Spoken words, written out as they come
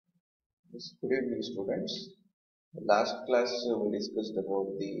Yes, good evening, students. Last class we discussed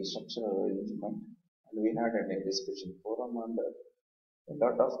about the structural arrangement and we had a discussion forum on that. A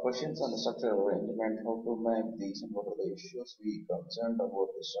lot of questions on the structural arrangement, how to make these and what are the issues we concerned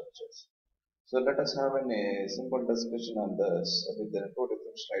about the structures. So let us have a simple discussion on this with the two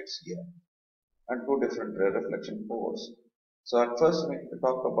different slides here and two different reflection boards. So at first we need to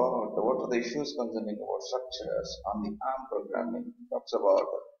talk about what are the issues concerning about structures on the ARM programming. It talks about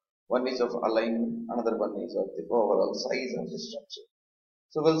one is of alignment, another one is of the overall size of the structure.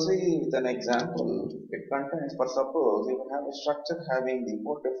 So we'll see with an example. It contains, for suppose, you will have a structure having the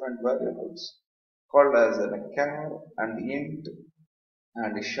four different variables called as a char and int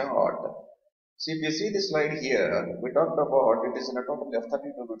and short. So if you see the slide here, we talked about it is in a total of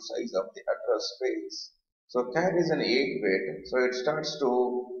 32-bit size of the address space. So char is an 8-bit, so it starts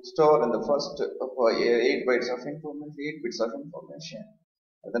to store in the first 8 bytes of information, 8 bits of information.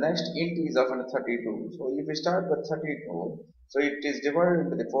 The next int is of 32. So if we start with 32, so it is divided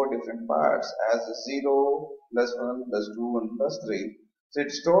into the four different parts as 0, plus 1, plus 2, and plus 3. So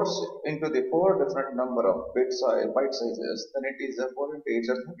it stores into the four different number of byte sizes. Then it is a 4 into 8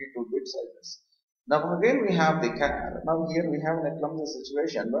 or 32 bit sizes. Now again we have the char. Now here we have a clumsy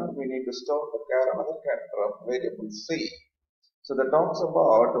situation where we need to store the char another character of variable c. So that talks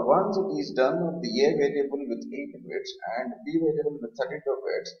about once it is done with the A variable with 8 bits and B variable with 32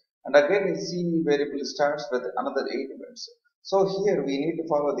 bits and again C variable starts with another 8 bits. So here we need to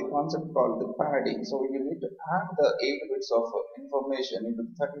follow the concept called the padding. So you need to add the 8 bits of information into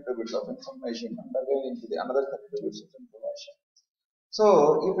the 32 bits of information and again into the another 32 bits of information. So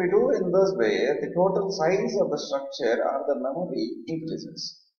if we do in this way, the total size of the structure or the memory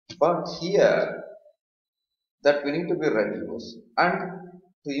increases. But here that we need to be reduced. And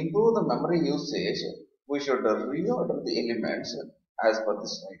to improve the memory usage, we should reorder the elements as per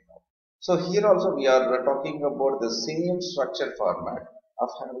this right now. So here also we are talking about the same structure format of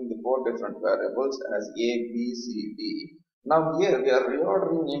having the four different variables as A, B, C, D. Now here we are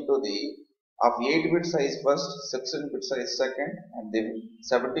reordering into the of 8-bit size first, 16-bit size second, and then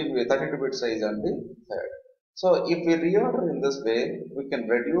 32-bit size on the third. So if we reorder in this way, we can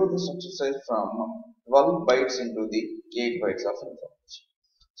reduce the structure size from 12 bytes into the 8 bytes of information.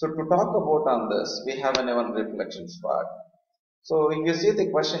 So to talk about on this, we have an even reflections part. So if you see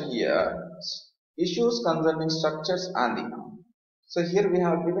the question here, issues concerning structures and the norm. So here we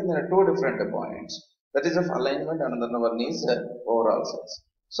have given two different points. That is of alignment and another one is overall size.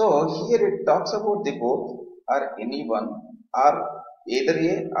 So here it talks about the both or any one or either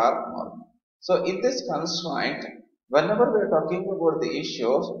A or none. So in this constraint, whenever we are talking about the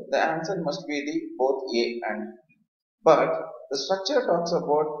issues, the answer must be the both A and B. But the structure talks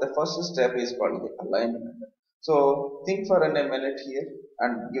about the first step is called the alignment. So think for a minute here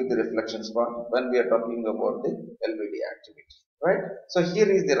and give the reflections part when we are talking about the LVD activity, right? So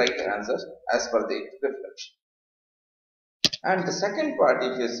here is the right answer as per the reflection. And the second part,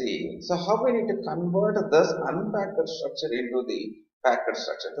 if you see, so how we need to convert this unpacked structure into the packed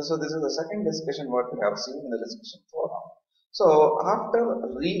structure. So this is the second discussion what we have seen in the discussion forum. So after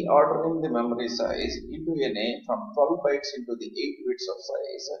reordering the memory size into an A from 12 bytes into the 8 bits of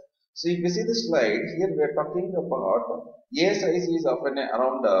size. So if you see the slide, here we are talking about A size is often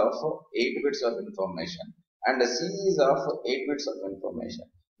around of 8 bits of information and C is of 8 bits of information.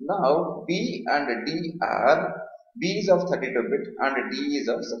 Now B and D are B is of 32-bit and D is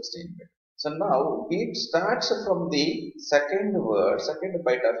of 16-bit. So now B starts from the second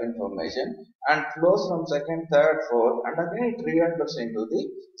byte of information and flows from second, third, fourth, and again it reenters into the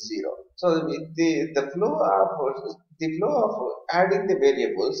zero. So the flow of adding the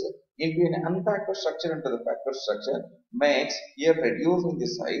variables into an unpacked structure into the packed structure makes here reducing the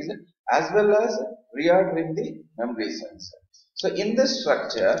size as well as reordering the memory size. So in this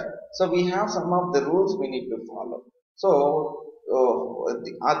structure, so we have some of the rules we need to follow. So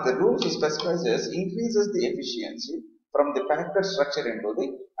the rules specifies increases the efficiency from the packed structure into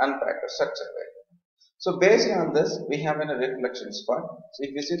the unpacked structure. So based on this, we have a reflections part. So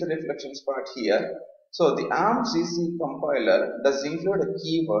if you see the reflections part here, so the ARM CC compiler does include a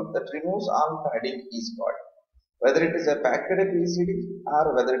keyword that removes all padding is called. Whether it is a packed PCD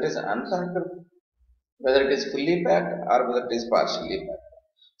or whether it is unpacked, whether it is fully packed or whether it is partially packed.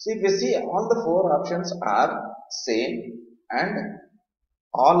 So if you see all the four options are same and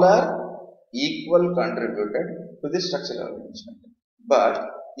all are equal contributed to the structural arrangement. But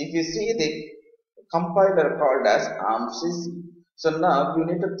if you see the compiler called as ARM-CC, so now you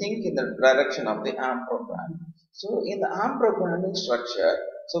need to think in the direction of the ARM program. So in the ARM programming structure,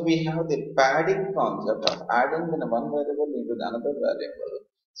 so we have the padding concept of adding one variable into the another variable.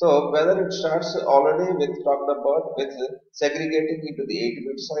 So whether it starts already with talked about with segregating into the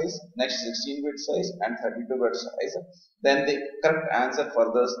 8-bit size, next 16-bit size and 32-bit size, then the correct answer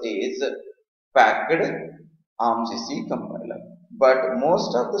for this is packed ARMCC compiler. But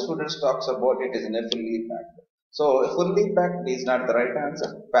most of the students talks about it is in a fully packed. So fully packed is not the right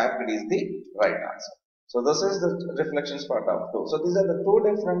answer. Packed is the right answer. So this is the reflections part of two. So these are the two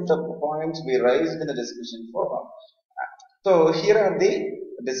different points we raised in the discussion forum. So here are the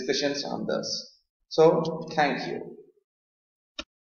discussions on this. So thank you.